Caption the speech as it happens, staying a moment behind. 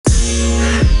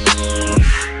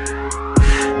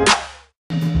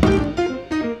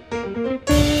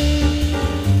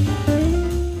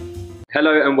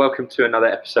Hello and welcome to another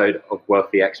episode of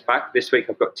Wealthy Expat. This week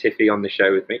I've got Tiffy on the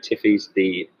show with me. Tiffy's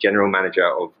the general manager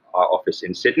of our office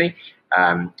in Sydney.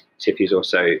 Tiffy's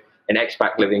also an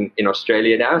expat living in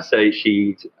Australia now, so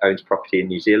she owns property in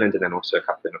New Zealand and then also a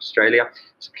couple in Australia.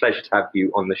 It's a pleasure to have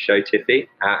you on the show, Tiffy,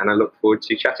 and I look forward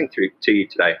to chatting to you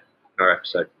today in our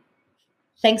episode.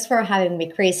 Thanks for having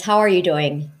me, Chris. How are you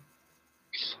doing?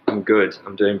 I'm good.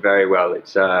 I'm doing very well.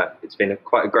 It's been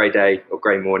quite a grey day or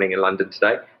grey morning in London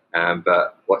today.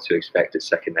 But what to expect, it's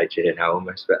second nature here now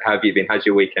almost. But how have you been? How's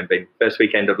your weekend been? First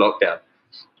weekend of lockdown.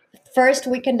 First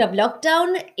weekend of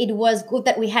lockdown, it was good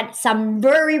that we had some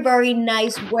very, very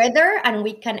nice weather and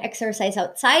we can exercise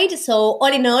outside. So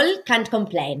all in all, can't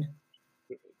complain.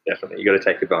 Definitely. You got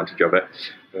to take advantage of it.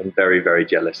 I'm very, very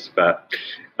jealous. But,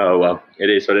 oh, well, it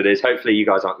is what it is. Hopefully you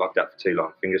guys aren't locked up for too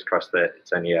long. Fingers crossed that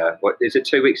it's only, what is it,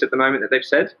 2 weeks at the moment that they've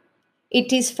said?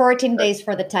 It is 14 days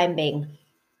for the time being.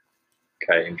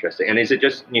 Okay, interesting. And is it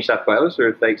just New South Wales or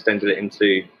have they extended it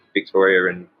into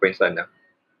Victoria and Queensland now?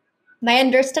 My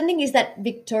understanding is that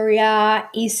Victoria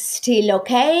is still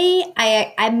okay.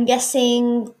 I'm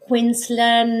guessing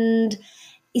Queensland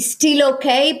is still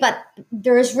okay, but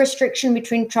there is restriction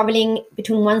between traveling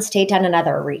between one state and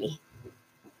another, really.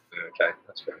 Okay,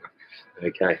 that's fair enough.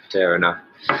 Okay, fair enough.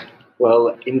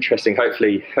 Well, interesting.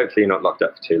 Hopefully you're not locked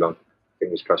up for too long.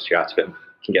 Fingers crossed you're out of it.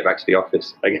 Can get back to the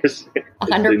office, I guess, as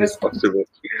 100%. soon as possible,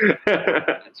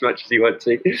 as much as you want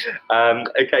to.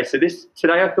 Okay, so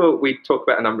today I thought we'd talk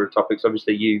about a number of topics.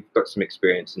 Obviously, you've got some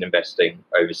experience in investing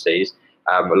overseas.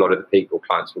 A lot of the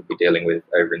clients we'll be dealing with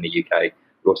over in the UK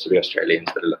will also be Australians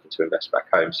that are looking to invest back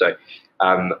home. So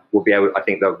we'll be able, I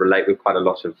think they'll relate with quite a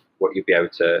lot of what you'll be able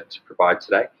to provide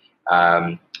today.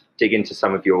 Dig into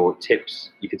some of your tips,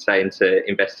 you could say, into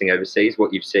investing overseas,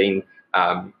 what you've seen,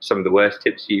 some of the worst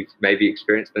tips you've maybe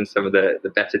experienced and some of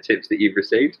the better tips that you've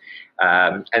received.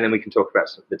 And then we can talk about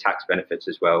some of the tax benefits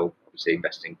as well, obviously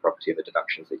investing property and the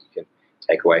deductions that you can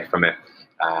take away from it.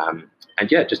 And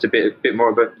yeah, just a bit more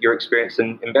about your experience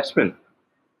in investment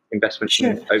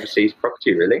Sure. in overseas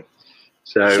property, really.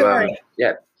 So, Sure.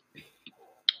 yeah.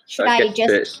 Should I I guess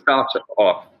just to start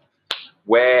off,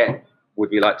 where would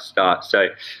we like to start? So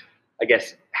I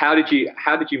guess how did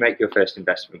you make your first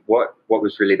investment? What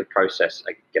was really the process,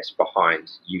 I guess, behind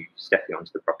you stepping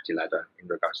onto the property ladder in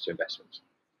regards to investments?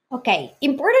 Okay,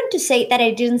 important to say that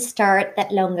I didn't start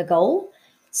that long ago.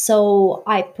 So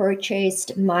I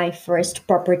purchased my first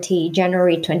property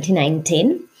January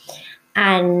 2019.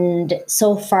 And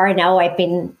so far now I've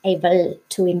been able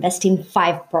to invest in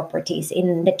 5 properties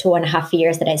in the 2.5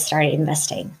 years that I started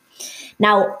investing.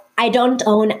 Now, I don't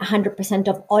own 100%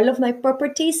 of all of my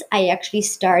properties. I actually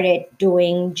started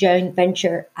doing joint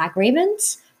venture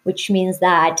agreements, which means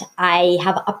that I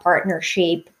have a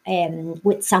partnership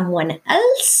with someone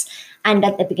else. And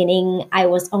at the beginning, I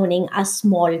was owning a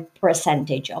small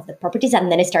percentage of the properties,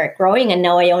 and then it started growing, and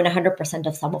now I own 100%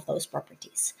 of some of those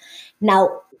properties.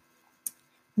 Now,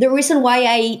 the reason why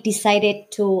I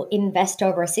decided to invest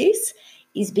overseas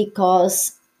is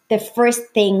because the first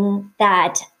thing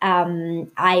that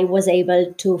I was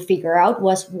able to figure out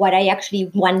was what I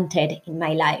actually wanted in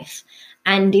my life.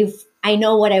 And if I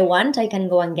know what I want, I can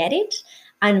go and get it.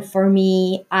 And for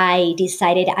me, I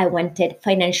decided I wanted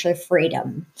financial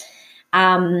freedom.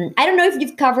 I don't know if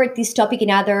you've covered this topic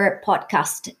in other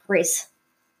podcasts, Chris.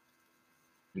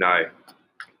 No,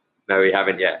 we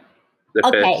haven't yet.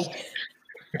 Okay.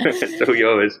 It's all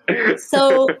yours.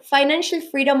 So financial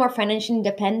freedom or financial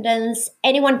independence,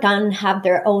 anyone can have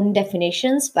their own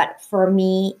definitions, but for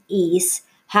me is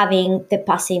having the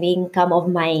passive income of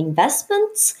my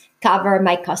investments cover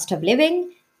my cost of living.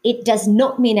 It does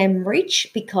not mean I'm rich,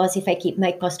 because if I keep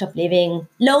my cost of living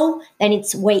low, then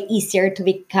it's way easier to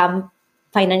become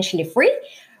financially free.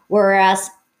 Whereas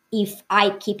if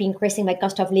I keep increasing my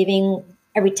cost of living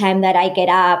every time that I get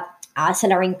a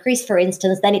salary increase, for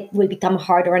instance, then it will become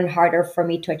harder and harder for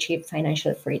me to achieve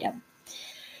financial freedom.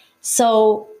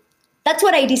 So that's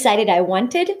what I decided I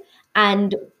wanted.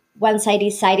 And once I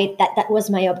decided that that was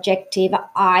my objective,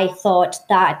 I thought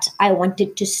that I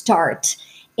wanted to start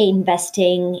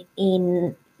investing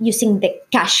in using the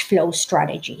cash flow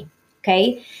strategy.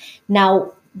 Okay.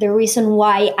 Now, the reason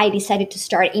why I decided to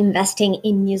start investing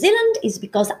in New Zealand is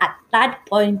because at that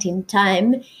point in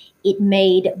time, it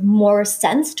made more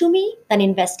sense to me than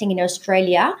investing in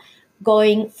Australia,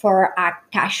 going for a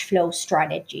cash flow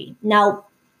strategy. Now,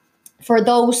 for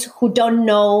those who don't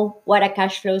know what a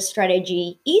cash flow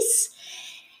strategy is,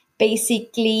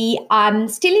 basically, I'm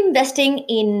still investing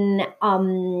in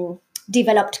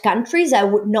developed countries. I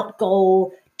would not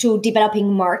go to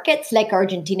developing markets like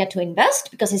Argentina to invest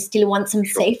because I still want some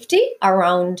safety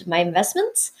around my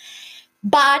investments.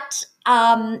 But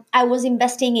I was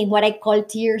investing in what I call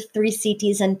tier 3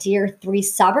 cities and tier 3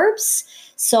 suburbs.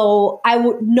 So I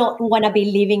would not want to be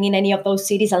living in any of those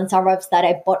cities and suburbs that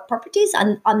I bought properties,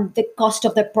 and the cost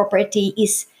of the property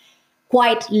is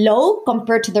quite low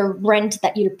compared to the rent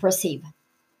that you'll perceive.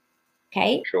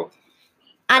 Okay. Sure.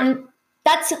 And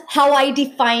that's how I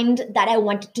defined that I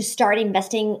wanted to start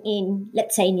investing in,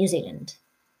 let's say, New Zealand.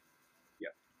 Yeah.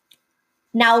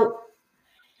 Now,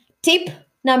 tip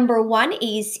number 1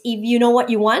 is, if you know what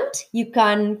you want, you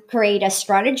can create a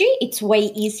strategy. It's way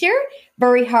easier.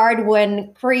 Very hard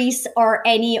when Chris or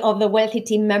any of the Wealthy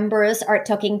team members are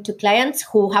talking to clients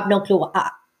who have no clue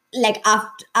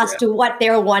as to what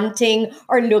they're wanting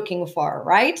or looking for,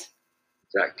 right?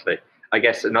 Exactly. I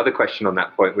guess another question on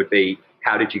that point would be,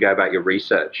 how did you go about your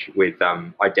research with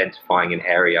identifying an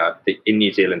area that, in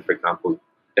New Zealand, for example,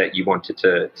 that you wanted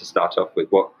to start off with?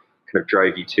 What kind of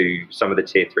drove you to some of the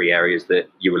tier 3 areas that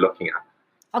you were looking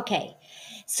at? Okay.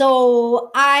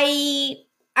 So I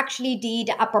actually did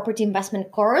a property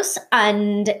investment course,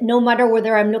 and no matter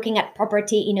whether I'm looking at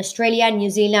property in Australia, New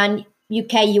Zealand,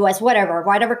 UK, US,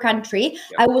 whatever country,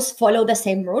 I always follow the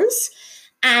same rules.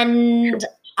 And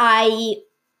I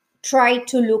try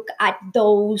to look at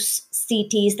those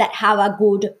cities that have a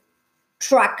good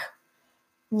track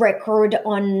record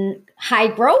on high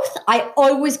growth. I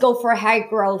always go for high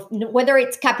growth, whether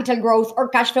it's capital growth or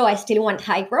cash flow. I still want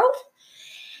high growth.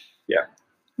 Yeah.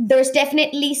 There's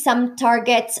definitely some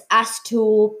targets as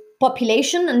to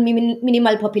population and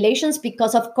minimal populations,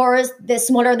 because of course the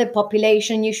smaller the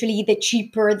population, usually the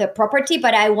cheaper the property.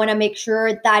 But I want to make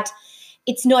sure that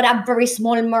it's not a very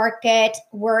small market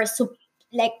where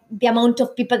like the amount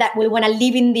of people that will want to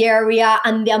live in the area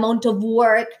and the amount of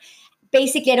work.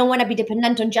 Basically, I don't want to be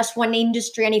dependent on just one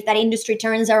industry. And if that industry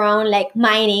turns around, like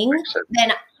mining,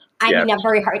 then I'm in a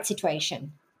very hard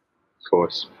situation. Of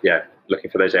course. Yeah.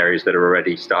 Looking for those areas that are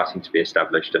already starting to be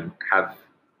established and have,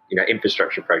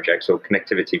 infrastructure projects or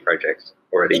connectivity projects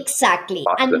already. Exactly.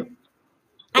 And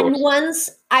once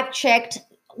I've checked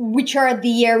which are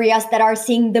the areas that are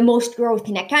seeing the most growth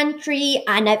in a country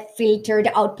and I've filtered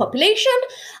out population,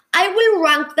 I will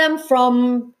rank them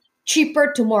from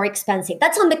cheaper to more expensive.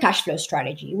 That's on the cash flow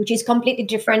strategy, which is completely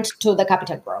different to the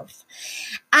capital growth.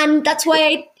 And that's what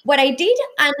I did.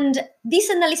 And this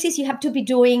analysis you have to be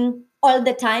doing all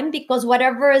the time, because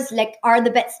whatever is are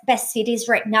the best cities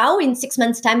right now, in 6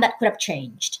 months' time, that could have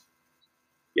changed.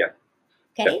 Yeah.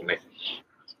 Okay. Definitely.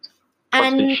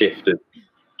 Constant shift of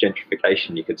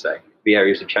gentrification, you could say. The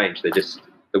areas have changed. They're just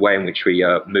the way in which we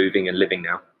are moving and living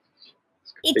now.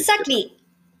 Exactly.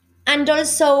 And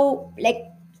also,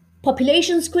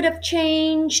 populations could have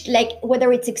changed,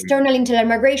 whether it's external internal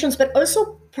migrations, but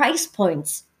also price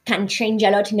points can change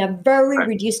a lot in a very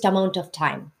reduced amount of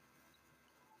time.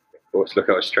 Of course, look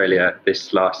at Australia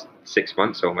this last 6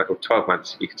 months or 12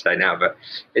 months, you could say now, but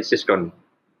it's just gone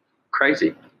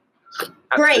crazy.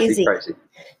 Crazy.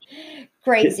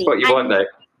 It's what you want, though.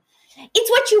 It's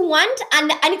what you want,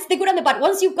 and it's the good and the bad.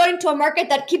 Once you go into a market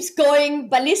that keeps going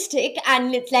ballistic,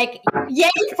 and it's yay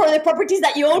for the properties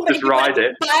that you own, but if you want to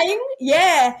keep buying,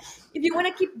 if you want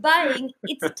to keep buying,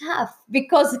 it's tough,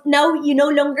 because now you no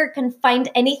longer can find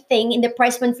anything in the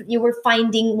price points that you were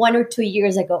finding 1 or 2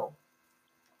 years ago.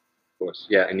 Of course,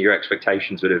 yeah, and your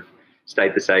expectations would have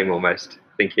stayed the same almost,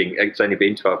 thinking it's only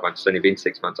been 12 months, it's only been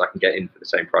 6 months, I can get in for the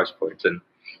same price point, and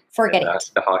forget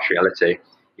it. The harsh reality.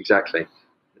 Exactly.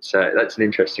 That's an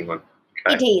interesting one.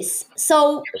 Okay. It is.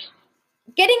 So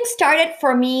getting started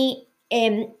for me,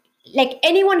 like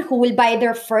anyone who will buy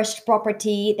their first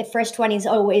property, the first one is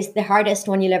always the hardest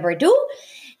one you'll ever do.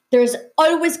 There's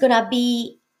always going to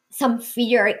be some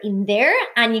fear in there,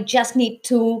 and you just need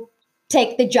to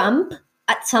take the jump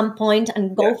at some point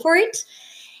and go for it.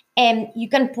 And you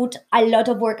can put a lot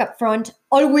of work up front,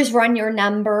 always run your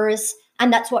numbers.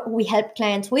 And that's what we help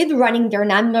clients with, running their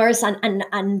numbers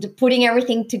and putting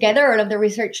everything together, all of the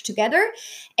research together.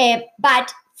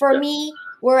 But for me,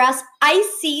 whereas I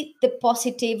see the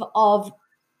positive of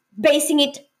basing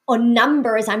it on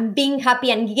numbers and being happy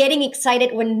and getting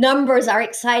excited when numbers are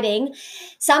exciting,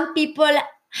 some people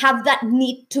have that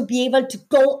need to be able to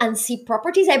go and see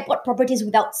properties. I bought properties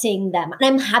without seeing them, and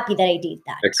I'm happy that I did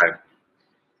that.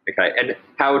 Okay. And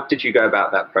how did you go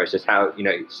about that process? How,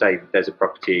 say there's a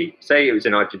property, say it was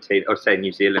in Argentina or say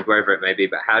New Zealand, wherever it may be,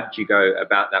 but how did you go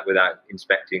about that without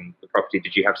inspecting the property?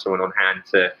 Did you have someone on hand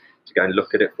to go and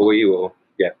look at it for you, or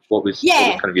what was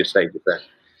kind of your stages there?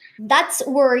 That's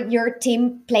where your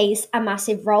team plays a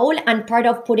massive role. And part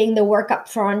of putting the work up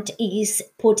front is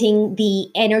putting the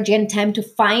energy and time to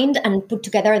find and put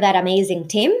together that amazing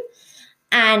team.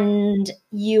 And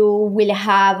you will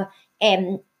have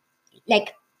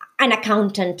like an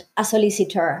accountant, a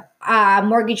solicitor, a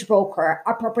mortgage broker,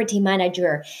 a property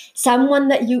manager, someone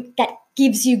that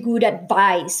gives you good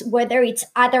advice, whether it's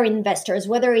other investors,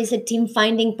 whether it's a team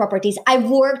finding properties. I've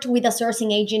worked with a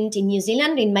sourcing agent in New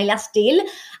Zealand in my last deal.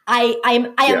 I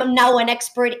am now an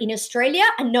expert in Australia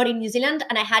and not in New Zealand,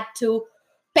 and I had to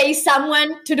pay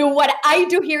someone to do what I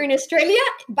do here in Australia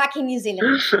back in New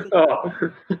Zealand. Oh.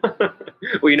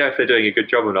 Well, you know if they're doing a good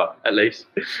job or not, at least.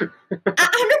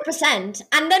 100%.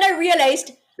 And then I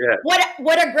realized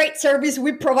what a great service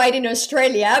we provide in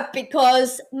Australia,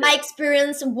 because my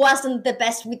experience wasn't the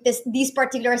best with this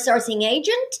particular sourcing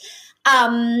agent.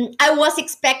 I was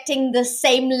expecting the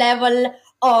same level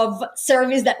of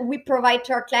service that we provide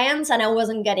to our clients, and I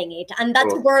wasn't getting it. And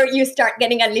that's where you start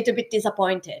getting a little bit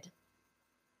disappointed.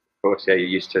 Of course, yeah, you're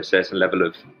used to a certain level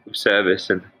of service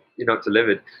and you're not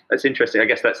delivered. That's interesting. I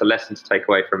guess that's a lesson to take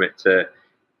away from it, to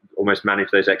almost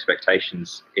manage those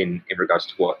expectations in regards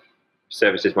to what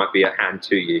services might be at hand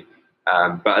to you.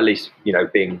 But at least,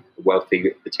 being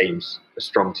wealthy, the team's a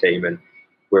strong team and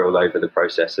we're all over the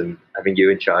process, and having you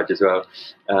in charge as well,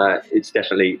 it's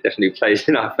definitely plays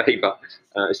in our favour,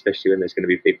 especially when there's going to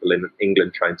be people in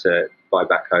England trying to buy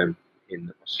back home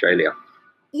in Australia.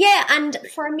 Yeah, and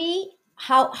for me,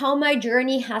 how my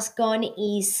journey has gone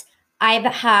is I've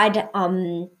had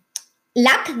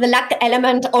luck. The luck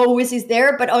element always is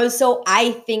there, but also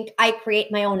I think I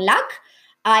create my own luck.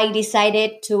 I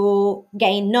decided to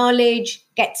gain knowledge,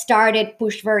 get started,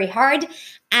 push very hard.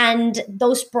 And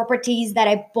those properties that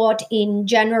I bought in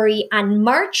January and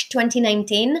March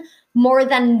 2019 more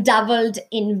than doubled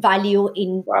in value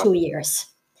in 2 years.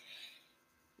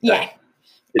 Yeah.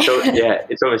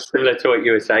 It's almost similar to what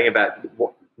you were saying about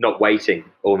not waiting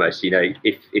almost.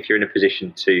 If you're in a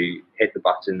position to hit the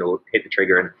button or hit the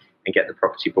trigger and get the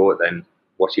property bought, then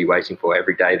what are you waiting for?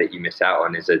 Every day that you miss out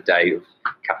on is a day of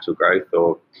capital growth,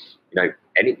 or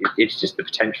it's just the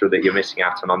potential that you're missing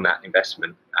out on that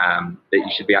investment that you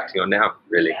should be acting on now,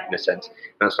 really, in a sense. And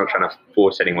that's not trying to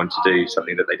force anyone to do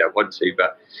something that they don't want to,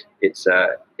 but it's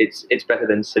better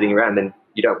than sitting around. And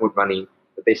you don't want money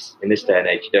in this day and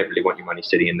age. You don't really want your money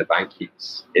sitting in the bank.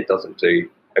 It doesn't do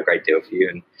a great deal for you,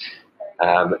 and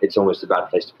it's almost a bad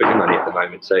place to put your money at the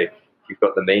moment. So if you've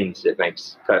got the means, it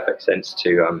makes perfect sense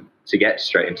to get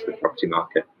straight into the property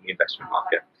market, the investment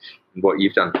market, and what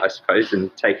you've done, I suppose,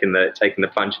 and taking the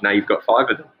plunge. Now you've got 5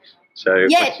 of them. So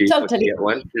yeah, totally. Once you get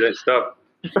one, you don't stop.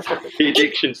 The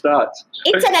addiction starts.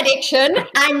 It's an addiction,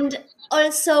 and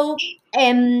also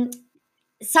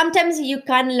sometimes you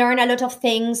can learn a lot of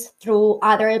things through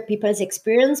other people's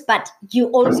experience, but you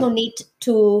also need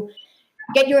to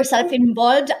get yourself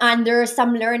involved, and there are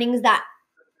some learnings that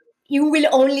you will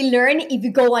only learn if you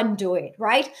go and do it,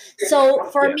 right? So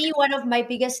for me, one of my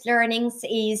biggest learnings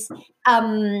is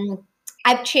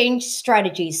I've changed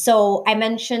strategies. So I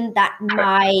mentioned that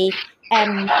my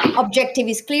objective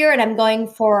is clear and I'm going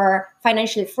for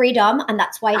financial freedom. And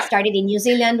that's why I started in New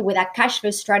Zealand with a cash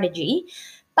flow strategy.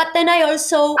 But then I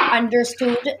also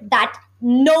understood that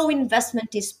no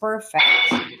investment is perfect.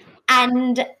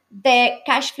 And the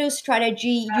cash flow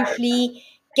strategy usually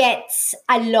gets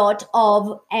a lot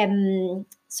of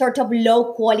sort of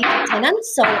low quality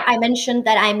tenants. So I mentioned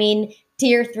that I'm in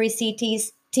tier 3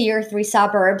 cities, tier 3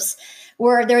 suburbs,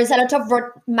 where there is a lot of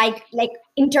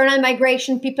internal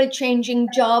migration, people changing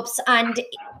jobs, and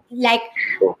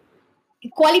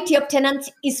quality of tenants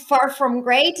is far from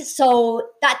great.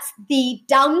 So that's the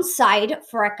downside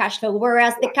for a cash flow.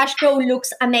 Whereas the cash flow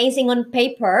looks amazing on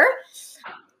paper,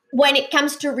 when it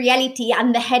comes to reality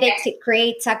and the headaches it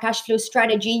creates a cash flow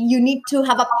strategy, you need to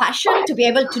have a passion to be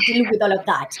able to deal with all of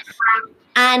that.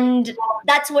 And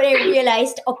that's what I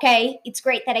realized. Okay, it's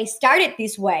great that I started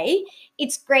this way.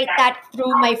 It's great that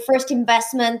through my first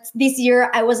investment this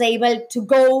year, I was able to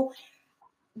go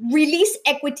release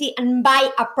equity and buy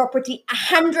a property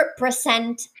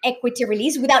 100% equity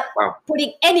release without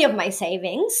putting any of my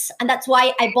savings. And that's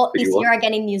why I bought this year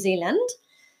again in New Zealand.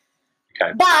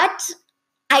 Okay. But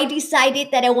I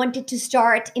decided that I wanted to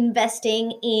start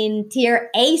investing in tier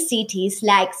A cities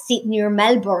like Sydney or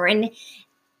Melbourne,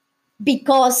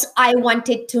 because I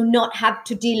wanted to not have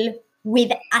to deal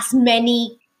with as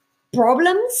many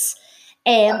problems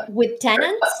with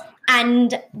tenants,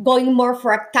 and going more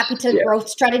for a capital growth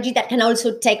strategy that can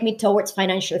also take me towards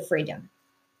financial freedom.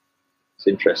 It's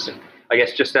interesting. I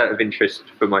guess just out of interest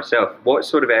for myself, what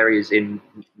sort of areas in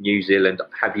New Zealand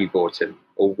have you bought in?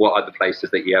 Or what are the places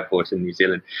that you have bought in New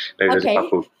Zealand? Maybe there's a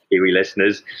couple of Kiwi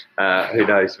listeners, who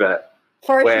knows, but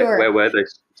where were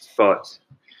those spots?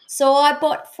 So I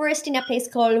bought first in a place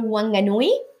called Wanganui.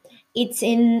 It's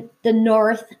in the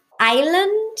North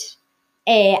Island,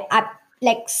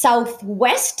 like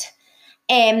southwest,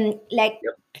 like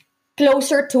Yep.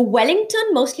 closer to Wellington.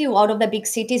 Mostly out of the big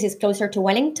cities is closer to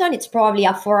Wellington. It's probably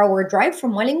a 4-hour drive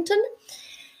from Wellington.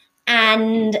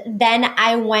 And then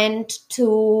I went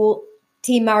to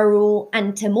Timaru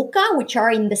and Temuka, which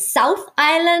are in the South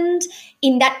Island,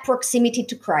 in that proximity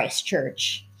to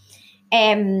Christchurch.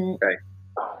 Okay.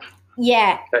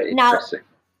 Yeah. Now, Interesting.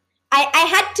 I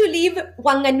had to leave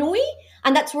Wanganui,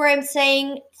 and that's where I'm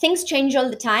saying things change all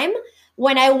the time.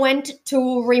 When I went to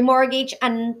remortgage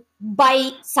and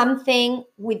buy something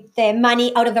with the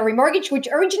money out of the remortgage, which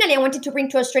originally I wanted to bring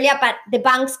to Australia, but the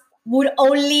banks would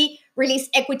only release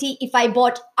equity if I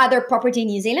bought other property in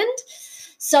New Zealand.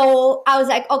 So I was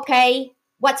like, okay,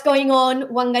 what's going on?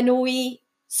 Wanganui,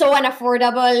 so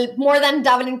unaffordable, more than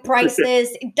doubling prices.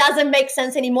 It doesn't make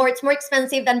sense anymore. It's more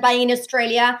expensive than buying in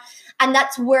Australia. And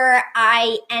that's where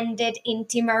I ended in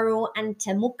Timaru and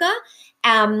Temuka,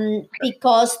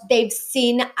 because they've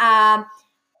seen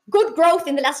good growth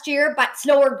in the last year, but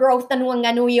slower growth than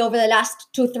Wanganui over the last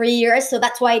 2-3 years. So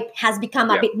that's why it has become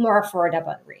a bit more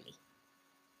affordable, really.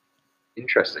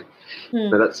 Interesting.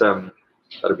 So that's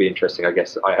that'll be interesting. I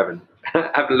guess I haven't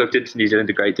looked into New Zealand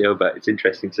a great deal, but it's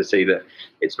interesting to see that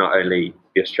it's not only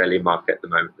the Australian market at the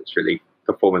moment that's really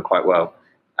performing quite well,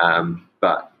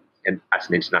 but at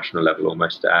an international level,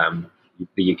 almost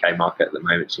the UK market at the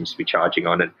moment seems to be charging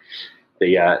on, and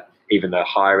the even the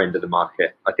higher end of the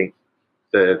market. I think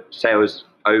the sales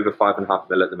over 5.5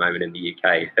 mil at the moment in the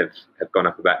UK have gone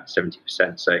up about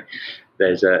 70%. So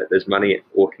there's money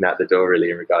walking out the door really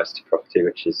in regards to property,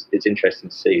 which is it's interesting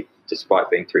to see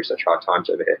despite being through such hard times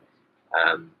over here.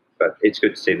 But it's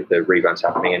good to see that the rebound's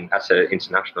happening, and at an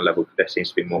international level, there seems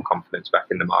to be more confidence back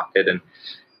in the market, and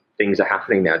things are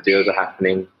happening now. Deals are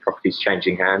happening, property's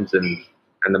changing hands, and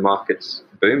the market's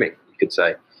booming, you could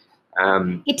say.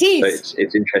 It is. So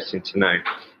it's interesting to know.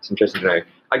 It's interesting to know.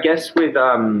 I guess with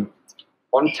on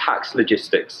tax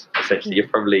logistics, essentially, you're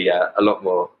probably a lot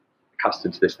more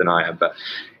accustomed to this than I am. But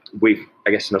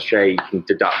I guess in Australia, you can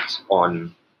deduct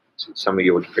on some of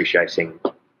your depreciating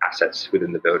assets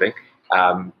within the building.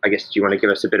 I guess, do you want to give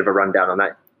us a bit of a rundown on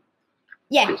that?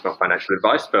 Yeah. It's not financial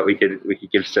advice, but we could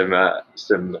give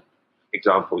some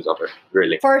examples of it,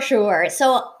 really. For sure.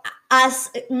 So as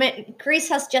Chris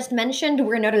has just mentioned,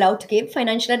 we're not allowed to give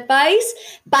financial advice,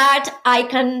 but I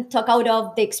can talk out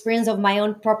of the experience of my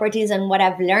own properties and what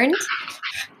I've learned.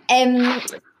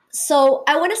 So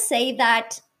I want to say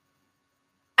that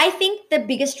I think the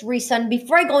biggest reason,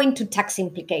 before I go into tax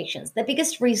implications, the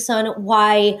biggest reason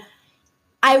why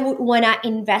I would want to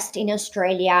invest in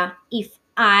Australia if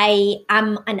I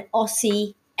am an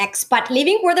Aussie expat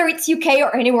living, whether it's UK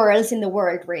or anywhere else in the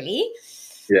world, really.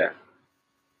 Yeah.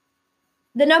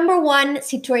 The number one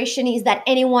situation is that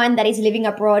anyone that is living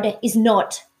abroad is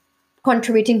not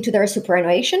contributing to their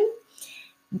superannuation.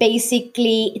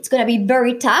 Basically, it's going to be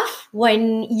very tough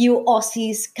when you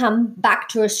Aussies come back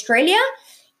to Australia.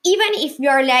 Even if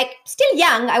you're like still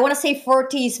young, I want to say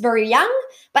 40 is very young,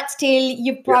 but still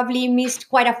you've probably missed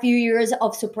quite a few years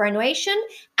of superannuation.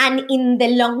 And in the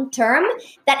long term,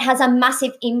 that has a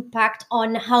massive impact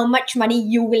on how much money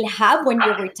you will have when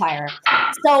you retire.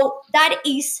 So that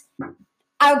is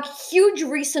a huge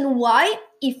reason why,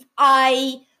 if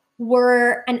I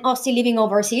were an Aussie living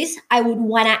overseas, I would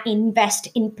want to invest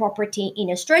in property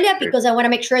in Australia, because I want to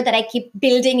make sure that I keep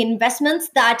building investments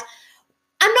that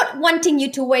I'm not wanting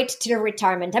you to wait till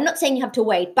retirement. I'm not saying you have to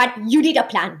wait, but you need a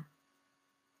plan.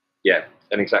 Yeah,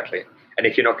 and exactly. And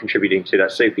if you're not contributing to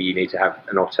that super, you need to have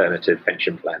an alternative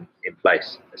pension plan in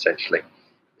place, essentially.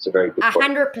 It's a very good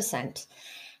point. 100%.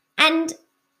 And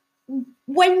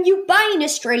when you buy in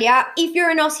Australia, if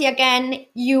you're an Aussie again,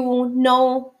 you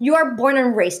know you are born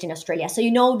and raised in Australia. So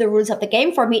you know the rules of the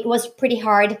game. For me, it was pretty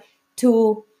hard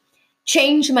to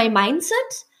change my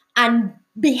mindset and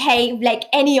behave like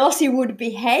any Aussie would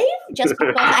behave, just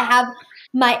because I have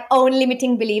my own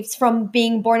limiting beliefs from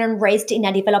being born and raised in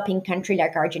a developing country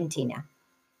like Argentina.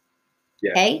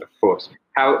 Yeah, okay? Of course.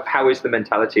 How is the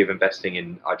mentality of investing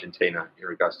in Argentina in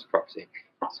regards to property?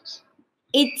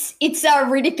 It's a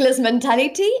ridiculous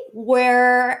mentality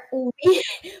where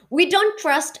we don't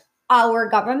trust our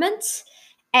governments,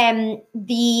 and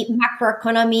the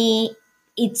macroeconomy.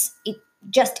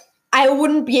 I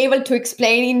wouldn't be able to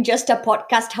explain in just a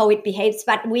podcast how it behaves,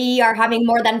 but we are having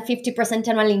more than 50%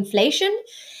 annual inflation.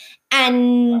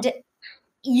 And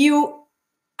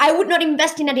I would not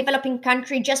invest in a developing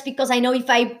country just because I know if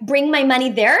I bring my money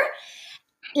there,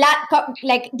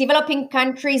 like developing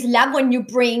countries love when you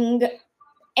bring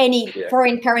any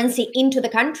foreign currency into the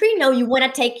country. Now you want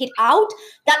to take it out.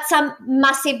 That's a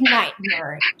massive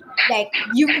nightmare. Like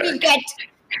you will get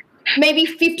maybe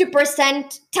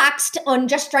 50% taxed on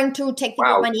just trying to take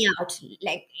your money out.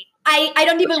 Like, I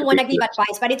don't even want to give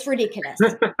advice, but it's ridiculous.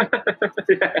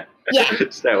 Yeah.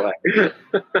 Stay away.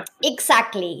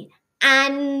 Exactly.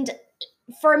 And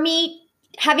for me,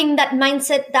 having that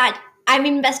mindset that I'm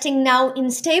investing now in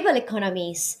stable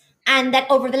economies, and that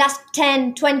over the last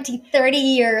 10, 20, 30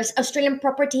 years, Australian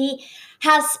property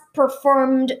has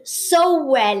performed so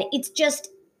well. It's just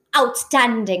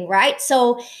outstanding, right?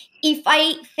 So if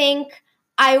I think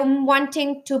I'm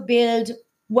wanting to build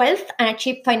wealth and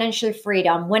achieve financial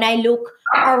freedom, when I look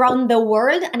around the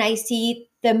world and I see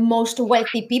the most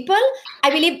wealthy people, I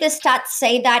believe the stats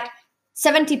say that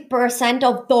 70%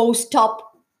 of those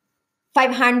top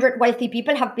 500 wealthy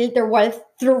people have built their wealth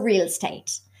through real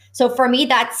estate. So for me,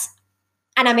 that's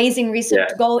an amazing reason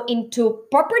to go into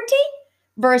property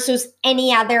versus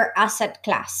any other asset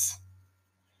class.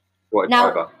 What a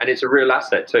driver. And it's a real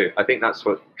asset too. I think that's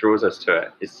what draws us to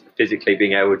it, is physically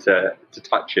being able to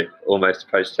touch it, almost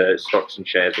opposed to stocks and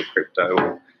shares or crypto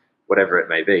or whatever it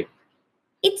may be.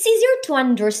 It's easier to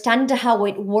understand how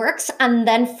it works. And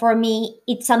then for me,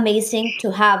 it's amazing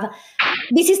to have,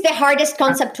 this is the hardest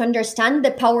concept to understand,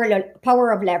 the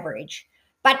power of leverage.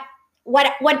 But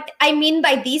what I mean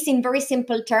by this in very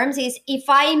simple terms is, if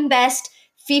I invest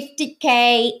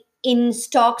 50K in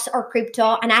stocks or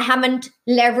crypto and I haven't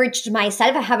leveraged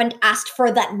myself, I haven't asked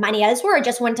for that money elsewhere, I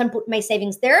just went and put my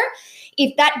savings there.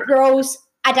 If that grows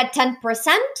at a 10%,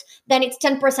 then it's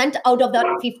 10% out of that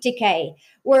 50K.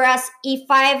 Whereas if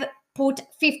I've put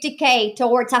 50K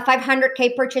towards a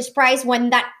 500K purchase price, when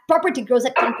that property grows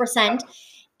at 10%,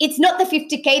 it's not the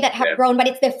 50K that have grown, but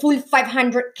it's the full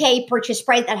 500K purchase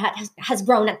price that has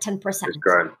grown at 10%. It's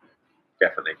grown,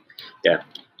 definitely. Yeah,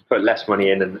 put less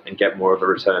money in and get more of a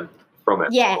return from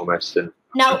it, almost, and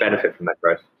benefit from that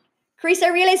growth. Chris, I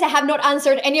realize I have not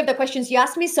answered any of the questions you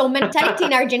asked me. So mentality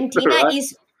in Argentina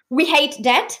is we hate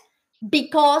debt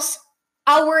because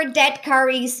our debt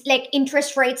carries like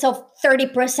interest rates of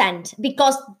 30%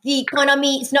 because the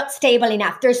economy is not stable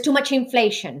enough. There's too much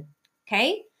inflation.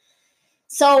 Okay.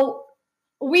 So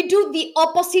we do the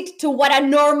opposite to what a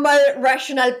normal,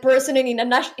 rational person in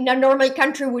a normal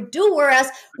country would do. Whereas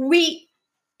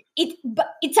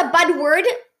it's a bad word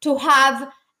to have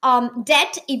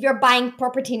debt if you're buying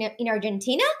property in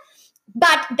Argentina.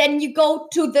 But then you go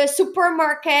to the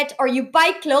supermarket or you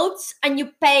buy clothes and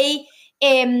you pay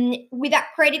with a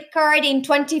credit card in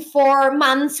 24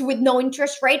 months with no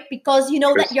interest rate because you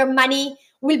know that your money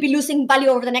will be losing value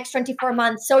over the next 24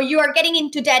 months. So you are getting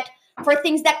into debt for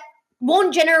things that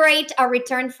won't generate a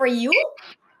return for you.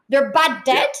 They're bad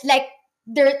debt, like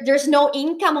there's no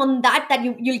income on that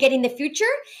you'll get in the future.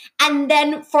 And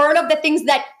then for all of the things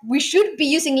that we should be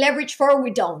using leverage for, we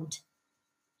don't.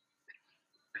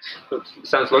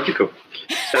 Sounds logical.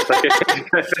 Sounds like it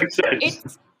makes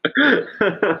sense.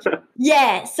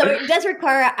 Yeah, so it does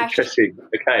require interesting.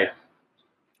 Okay.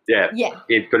 Yeah.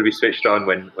 You've got to be switched on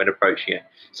when approaching it.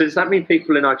 So does that mean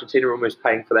people in Argentina are almost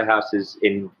paying for their houses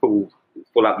in full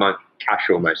amount cash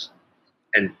almost,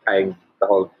 and paying the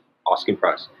whole asking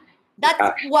price?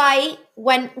 That's why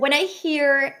when I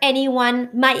hear anyone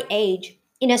my age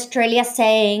in Australia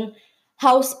saying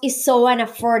house is so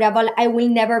unaffordable, I will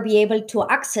never be able to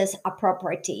access a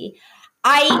property.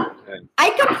 I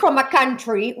come from a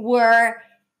country where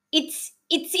it's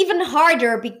even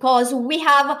harder because we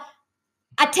have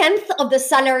a tenth of the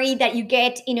salary that you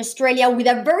get in Australia with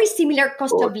a very similar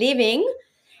cost of living.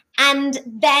 And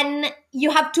then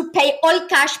you have to pay all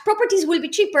cash. Properties will be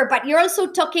cheaper, but you're also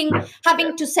talking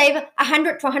having to save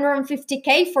 100 to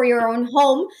 150K for your own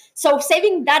home. So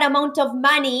saving that amount of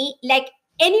money, like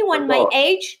anyone my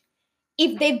age,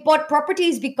 if they've bought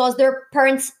properties because their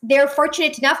parents, they're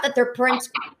fortunate enough that their parents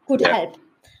could help.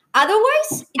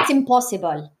 Otherwise, it's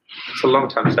impossible. It's a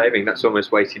long-term saving. That's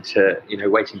almost waiting 10,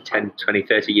 20,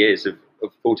 30 years of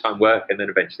full-time work and then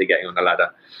eventually getting on the ladder.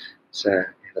 So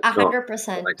that's 100%.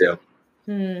 not ideal.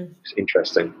 It's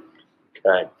interesting.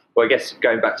 Okay. Well, I guess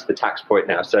going back to the tax point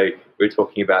now. So we're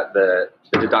talking about the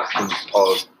deductions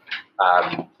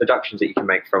that you can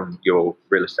make from your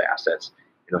real estate assets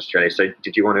in Australia. So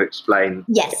did you want to explain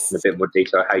in a bit more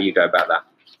detail how you go about that?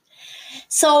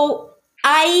 So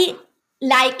I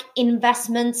like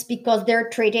investments because they're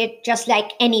treated just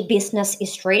like any business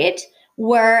is treated.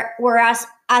 Whereas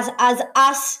as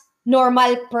us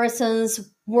normal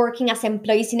persons working as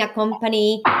employees in a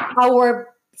company, our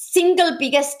single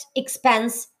biggest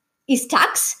expense is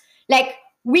tax. Like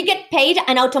we get paid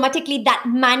and automatically that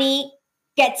money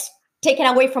gets taken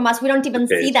away from us. We don't even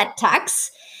see that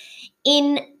tax.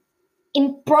 In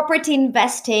in property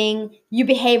investing, you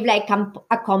behave like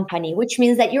a company, which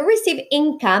means that you receive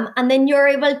income and then you're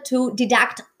able to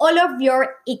deduct all of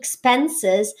your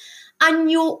expenses and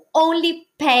you only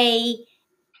pay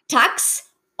tax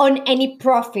on any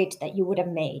profit that you would have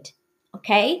made.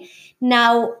 Okay.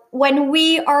 Now, when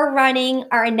we are running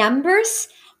our numbers,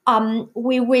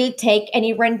 we will take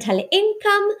any rental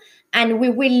income and we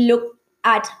will look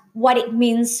at what it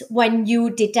means when you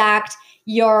deduct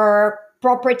your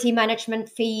property management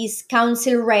fees,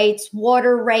 council rates,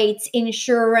 water rates,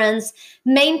 insurance,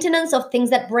 maintenance of things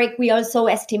that break. We also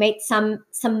estimate some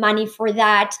money for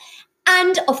that.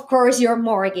 And of course, your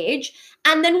mortgage.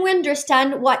 And then we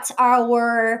understand what's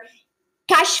our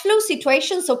cash flow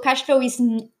situation. So cash flow is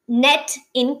net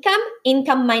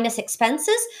income minus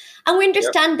expenses. And we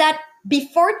understand that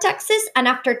before taxes and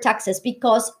after taxes,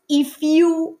 because if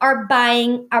you are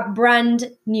buying a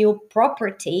brand new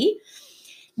property,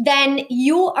 then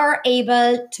you are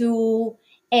able to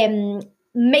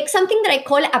make something that I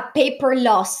call a paper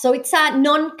loss. So it's a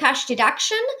non-cash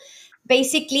deduction.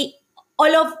 Basically,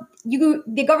 all of you,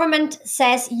 the government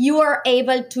says you are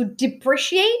able to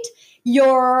depreciate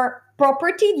your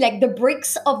property, like the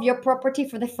bricks of your property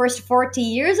for the first 40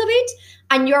 years of it,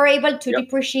 and you're able to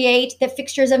depreciate the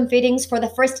fixtures and fittings for the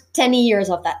first 10 years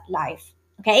of that life.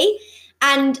 Okay.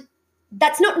 And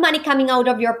that's not money coming out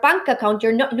of your bank account.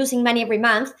 You're not losing money every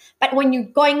month. But when you're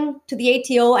going to the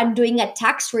ATO and doing a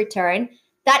tax return,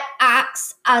 that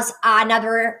acts as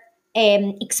another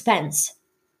expense.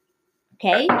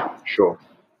 Okay. Sure.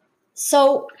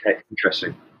 So,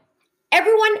 interesting.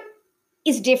 Everyone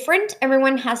is different.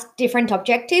 Everyone has different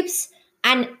objectives.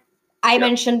 And I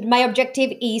mentioned my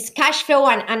objective is cash flow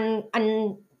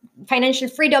and financial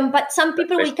freedom. But some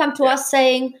people will come to us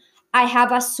saying, I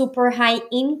have a super high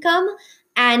income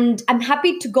and I'm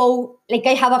happy to go, like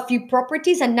I have a few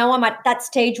properties and now I'm at that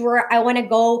stage where I want to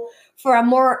go for a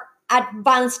more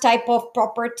advanced type of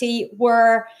property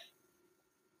where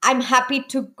I'm happy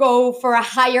to go for a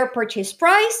higher purchase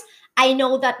price. I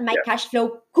know that my cash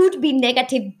flow could be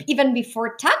negative even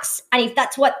before tax. And if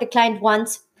that's what the client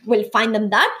wants, we'll find them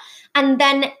that. And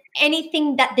then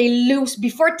anything that they lose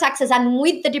before taxes and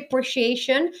with the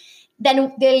depreciation,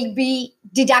 then they'll be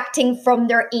deducting from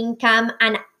their income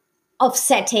and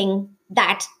offsetting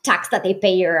that tax that they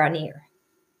pay year on year.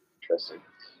 Interesting.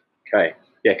 Okay.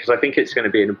 Yeah, because I think it's going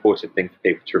to be an important thing for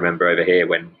people to remember over here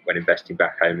when investing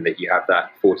back home, that you have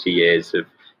that 40 years of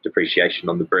depreciation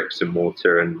on the bricks and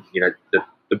mortar and, you know,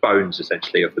 the bones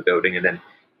essentially of the building, and then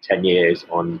 10 years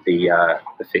on the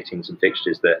fittings and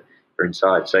fixtures that are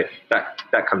inside. So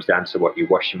that comes down to what your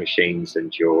washing machines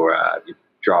and your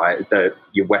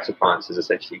your wet appliances,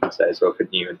 essentially, you could say as well,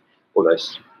 couldn't you? And all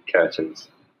those curtains,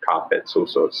 carpets, all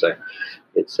sorts. So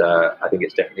it's I think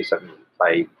it's definitely something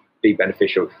that be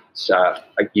beneficial. So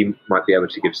you might be able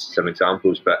to give some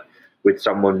examples, but with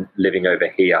someone living over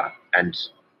here, and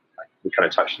we kind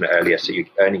of touched on it earlier, so you're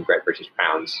earning Great British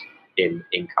pounds in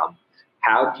income.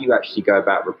 How do you actually go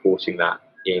about reporting that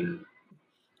in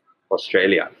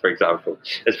Australia, for example?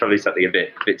 It's probably something a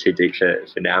bit too deep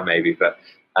for now, maybe, but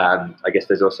I guess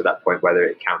there's also that point whether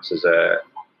it counts as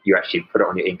you actually put it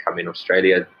on your income in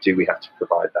Australia. Do we have to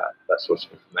provide that sort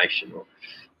of information?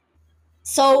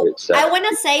 So I want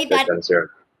to say that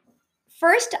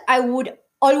first, I would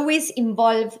always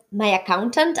involve my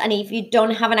accountant. And if you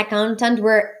don't have an accountant,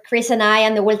 where Chris and I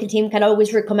and the Wealthy team can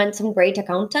always recommend some great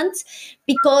accountants,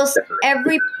 because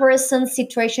every person's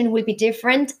situation will be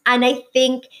different. And I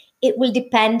think it will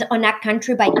depend on a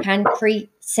country by country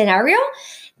scenario,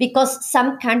 because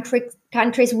some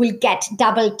countries will get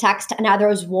double taxed and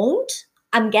others won't,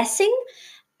 I'm guessing.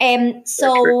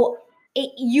 So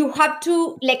you have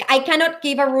to, like, I cannot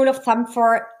give a rule of thumb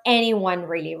for anyone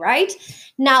really, right?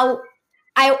 Now,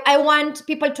 I want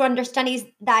people to understand is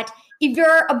that if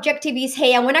your objective is,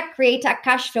 hey, I want to create a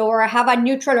cash flow or have a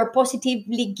neutral or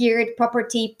positively geared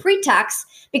property pre-tax,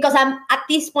 because I'm at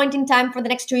this point in time for the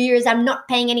next 2 years, I'm not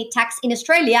paying any tax in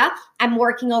Australia, I'm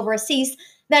working overseas,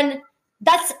 then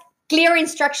that's clear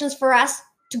instructions for us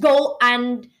to go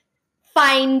and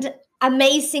find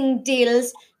amazing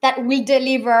deals that will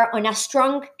deliver on a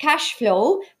strong cash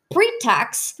flow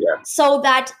pre-tax, so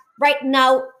that right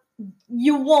now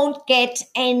you won't get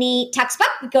any tax back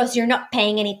because you're not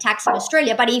paying any tax in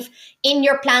Australia. But if in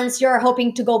your plans you're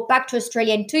hoping to go back to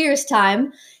Australia in 2 years'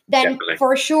 time, then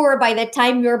for sure by the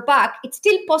time you're back, it's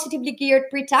still positively geared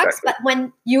pre-tax. But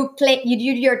when you do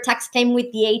your tax claim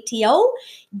with the ATO,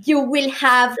 you will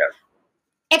have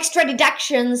extra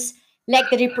deductions like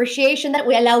the depreciation that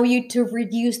will allow you to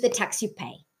reduce the tax you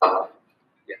pay.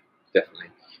 Yeah, definitely.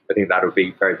 I think that'll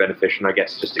be very beneficial. And I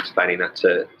guess just explaining that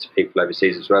to people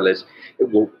overseas as well is,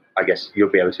 I guess you'll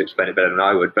be able to explain it better than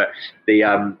I would, but the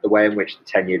way in which the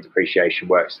 10-year depreciation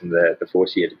works and the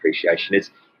 40-year depreciation is,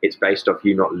 it's based off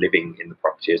you not living in the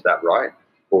property. Is that right?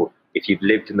 Or if you've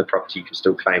lived in the property, you can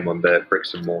still claim on the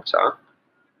bricks and mortar,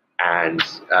 and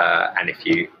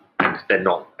they're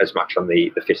not as much on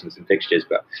the fittings and fixtures.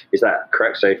 But is that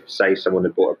correct? So if, say, someone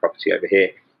had bought a property over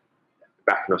here,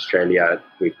 back in Australia,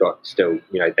 we've got still,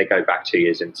 they go back 2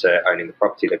 years into owning the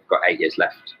property, they've got 8 years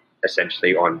left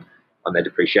essentially on their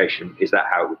depreciation. Is that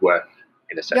how it would work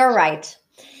in a sense? You're right.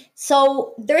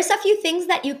 So there's a few things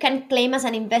that you can claim as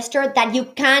an investor that you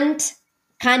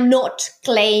cannot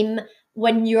claim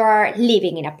when you're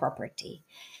living in a property.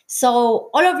 So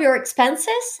all of your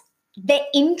expenses, the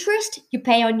interest you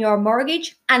pay on your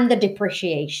mortgage, and the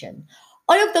depreciation.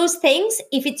 All of those things,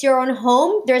 if it's your own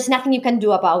home, there's nothing you can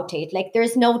do about it. Like,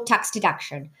 there's no tax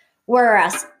deduction.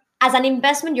 Whereas as an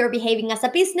investment, you're behaving as a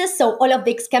business, so all of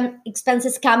the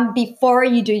expenses come before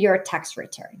you do your tax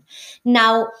return.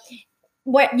 Now,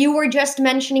 what you were just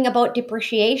mentioning about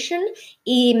depreciation,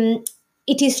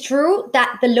 it is true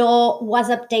that the law was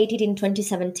updated in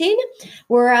 2017,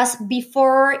 whereas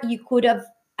before you could have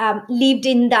lived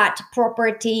in that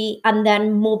property and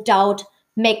then moved out,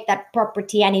 make that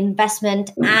property an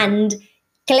investment and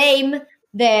claim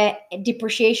the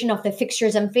depreciation of the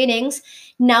fixtures and fittings.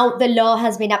 Now the law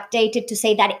has been updated to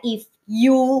say that if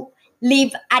you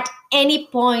live at any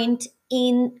point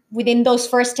within those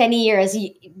first 10 years,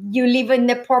 you live in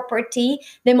the property,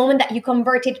 the moment that you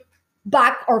convert it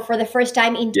back or for the first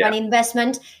time into an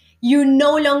investment, you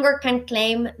no longer can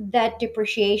claim the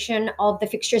depreciation of the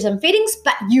fixtures and fittings,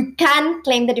 but you can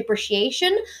claim the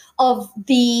depreciation of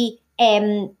the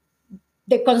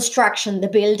construction, the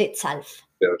build itself.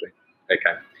 Building.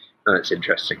 Okay. Oh, that's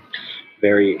interesting.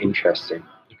 Very interesting.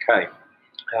 Okay.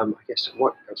 I guess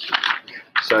what else?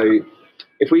 So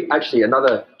if we actually,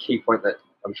 another key point that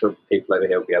I'm sure people over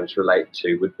here will be able to relate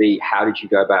to would be, how did you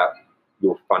go about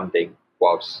your funding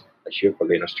whilst, as you were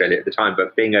probably in Australia at the time,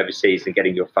 but being overseas and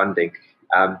getting your funding?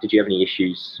 Did you have any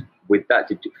issues with that?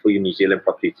 For your New Zealand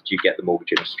property, did you get the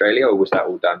mortgage in Australia, or was that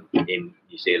all done in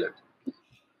New Zealand?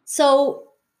 So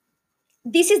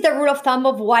this is the rule of thumb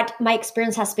of what my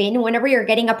experience has been. Whenever you're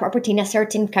getting a property in a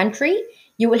certain country,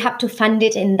 you will have to fund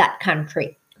it in that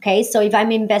country. Okay, so if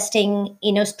I'm investing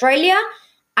in Australia,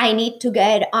 I need to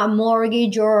get a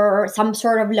mortgage or some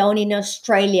sort of loan in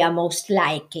Australia, most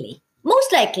likely.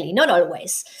 Most likely, not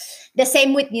always. The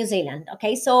same with New Zealand.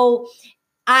 Okay, so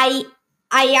I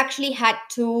actually had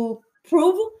to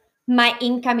prove my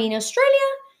income in Australia,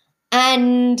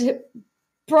 and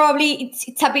probably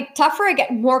it's a bit tougher. I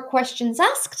get more questions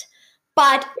asked,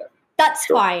 but that's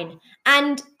fine.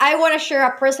 And I want to share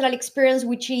a personal experience,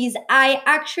 which is I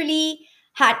actually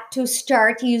had to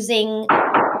start using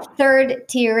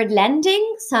third-tier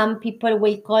lending. Some people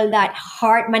will call that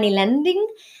hard money lending.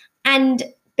 And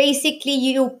basically,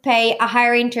 you pay a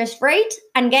higher interest rate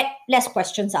and get less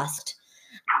questions asked.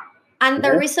 And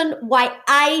the reason why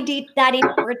I did that in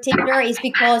particular is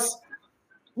because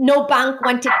no bank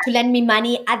wanted to lend me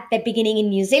money at the beginning in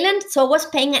New Zealand. So I was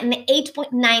paying an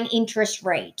 8.9 interest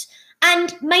rate.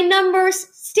 And my numbers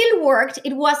still worked.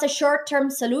 It was a short-term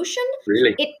solution.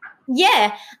 Really?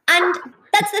 And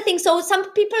that's the thing. So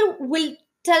some people will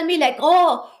tell me like,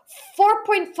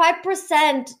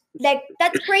 4.5%, like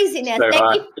that's craziness. So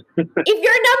like if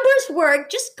your numbers work,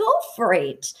 just go for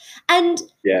it. And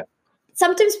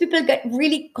sometimes people get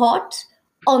really caught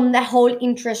on the whole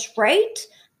interest rate,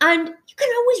 and you can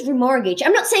always remortgage.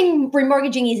 I'm not saying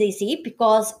remortgaging is easy,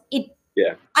 because I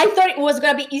thought it was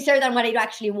going to be easier than what it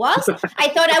actually was. I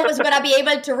thought I was going to be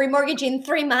able to remortgage in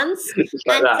 3 months, and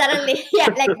suddenly,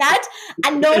 like that.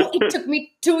 And no, it took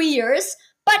me 2 years.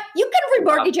 But you can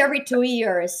remortgage every 2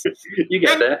 years. You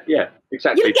get there,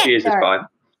 exactly. 2 years is fine.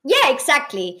 Yeah,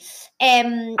 exactly.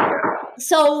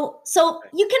 So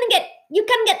you can get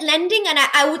lending, and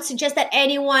I would suggest that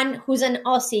anyone who's an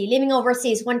Aussie living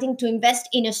overseas wanting to invest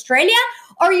in Australia,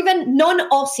 or even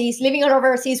non-Aussies living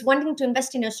overseas wanting to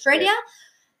invest in Australia,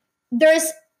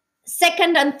 there's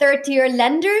second and third tier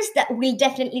lenders that will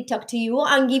definitely talk to you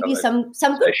and give you some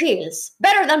good deals.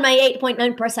 Better than my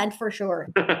 8.9% for sure.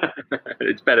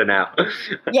 It's better now.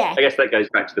 Yeah. I guess that goes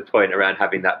back to the point around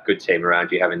having that good team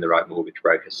around you, having the right mortgage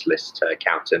broker, solicitor,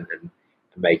 accountant, and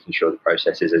making sure the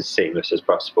process is as seamless as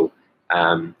possible.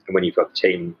 And when you've got the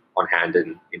team on hand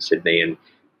in Sydney, and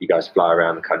you guys fly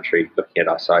around the country looking at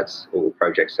our sites, all the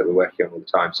projects that we're working on all the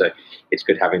time. So it's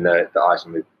good having the eyes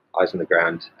on the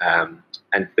ground,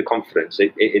 and the confidence.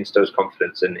 It instills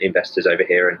confidence in investors over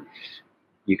here, and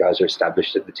you guys are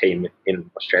established at the team in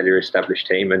Australia, established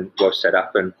team and well set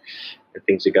up, and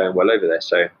things are going well over there.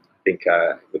 So I think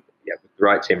with the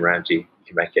right team around you, you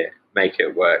can make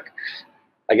it work.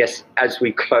 I guess as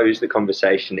we close the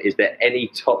conversation, is there any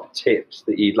top tips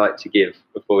that you'd like to give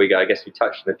before we go? I guess we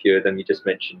touched on a few of them. You just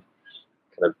mentioned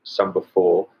kind of some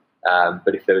before,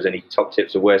 but if there was any top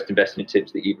tips or worst investment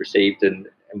tips that you've received and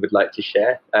would like to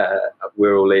share,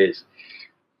 we're all ears.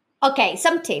 Okay,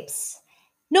 some tips.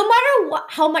 No matter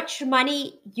how much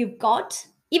money you've got,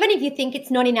 even if you think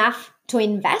it's not enough to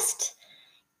invest,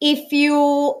 if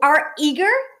you are eager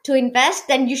to invest,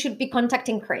 then you should be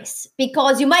contacting Chris,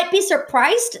 because you might be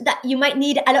surprised that you might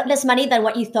need a lot less money than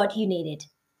what you thought you needed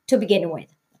to begin with.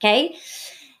 Okay.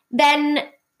 Then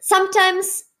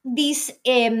sometimes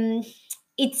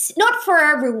it's not for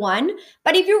everyone,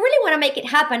 but if you really want to make it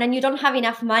happen and you don't have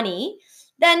enough money,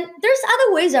 then there's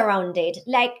other ways around it.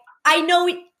 Like, I know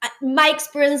my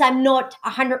experience, I'm not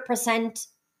 100%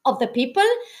 of the people,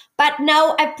 but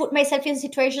now I've put myself in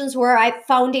situations where I've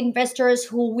found investors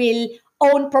who will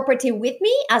own property with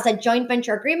me as a joint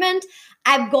venture agreement.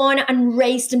 I've gone and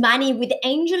raised money with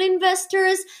angel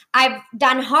investors. I've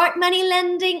done hard money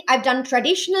lending. I've done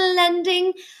traditional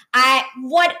lending.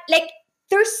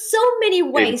 There's so many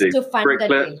ways to fund the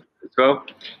deal. As well.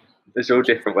 There's all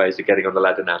different ways of getting on the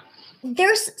ladder now.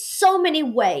 There's so many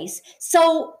ways.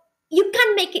 So you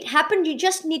can make it happen. You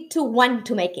just need to want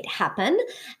to make it happen.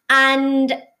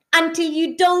 And until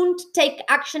you don't take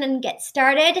action and get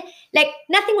started, like,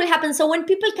 nothing will happen. So when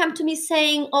people come to me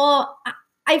saying, oh,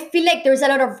 I feel like there's a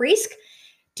lot of risk,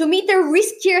 to me, the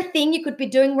riskier thing you could be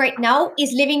doing right now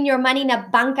is leaving your money in a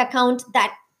bank account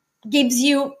that gives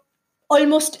you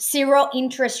almost zero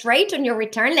interest rate on your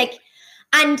return.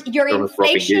 And your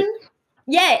inflation,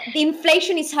 the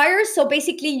inflation is higher. So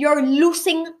basically you're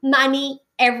losing money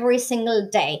every single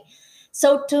day.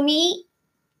 So to me,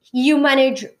 you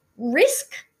manage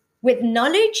risk with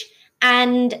knowledge,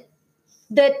 and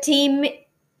the team,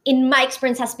 in my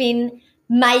experience, has been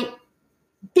my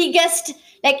biggest,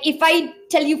 if I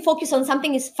tell you focus on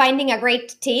something, is finding a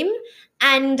great team.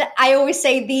 And I always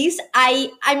say this,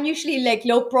 I'm usually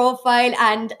low profile,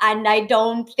 and I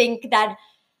don't think that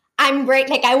I'm great.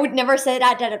 I would never say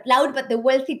that out loud, but the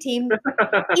Wealthy team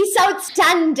is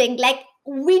outstanding.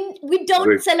 We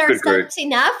don't sell ourselves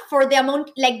enough for the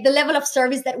amount, the level of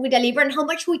service that we deliver and how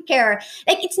much we care.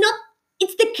 It's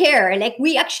the care.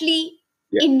 We actually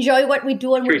enjoy what we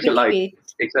do, and we believe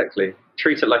it. Exactly.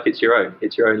 Treat it like it's your own.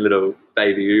 It's your own little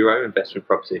baby, your own investment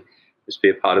property. Just be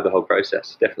a part of the whole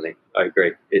process. Definitely. I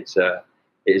agree. It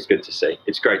is good to see.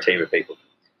 It's a great team of people.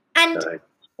 And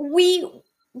we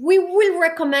will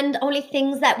recommend only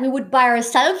things that we would buy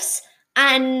ourselves.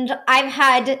 And I've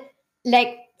had,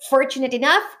 fortunate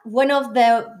enough, one of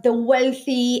the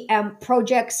Wealthy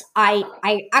projects I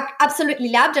absolutely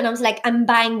loved, and I was like, I'm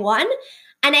buying one,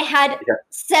 and I had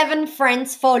 7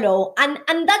 friends follow, and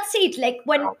that's it.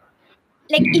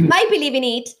 If I believe in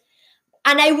it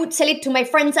and I would sell it to my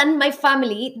friends and my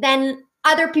family, then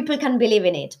other people can believe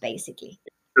in it, basically.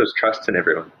 There's trust in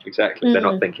everyone. Exactly. Mm-hmm.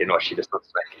 They're not thinking, oh, she just wants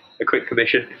to make a quick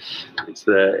commission.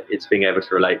 It's being able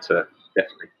to relate to it,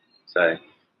 definitely. So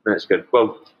that's good.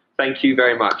 Well, thank you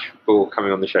very much for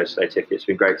coming on the show today, Tiffy. It's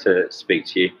been great to speak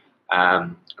to you.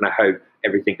 And I hope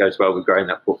everything goes well with growing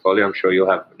that portfolio. I'm sure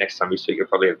next time we speak, you'll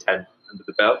probably have 10 under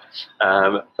the belt.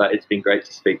 But it's been great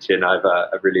to speak to you, and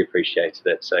I've really appreciated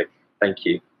it. So thank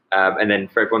you. And then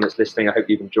for everyone that's listening, I hope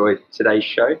you've enjoyed today's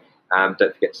show. Don't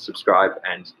forget to subscribe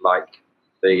and like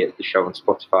the show on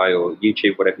Spotify or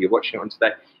YouTube, whatever you're watching it on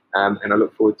today. And I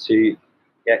look forward to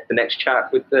the next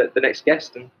chat with the next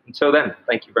guest. And until then,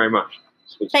 thank you very much.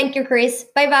 Thank you, Chris.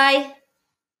 Bye-bye.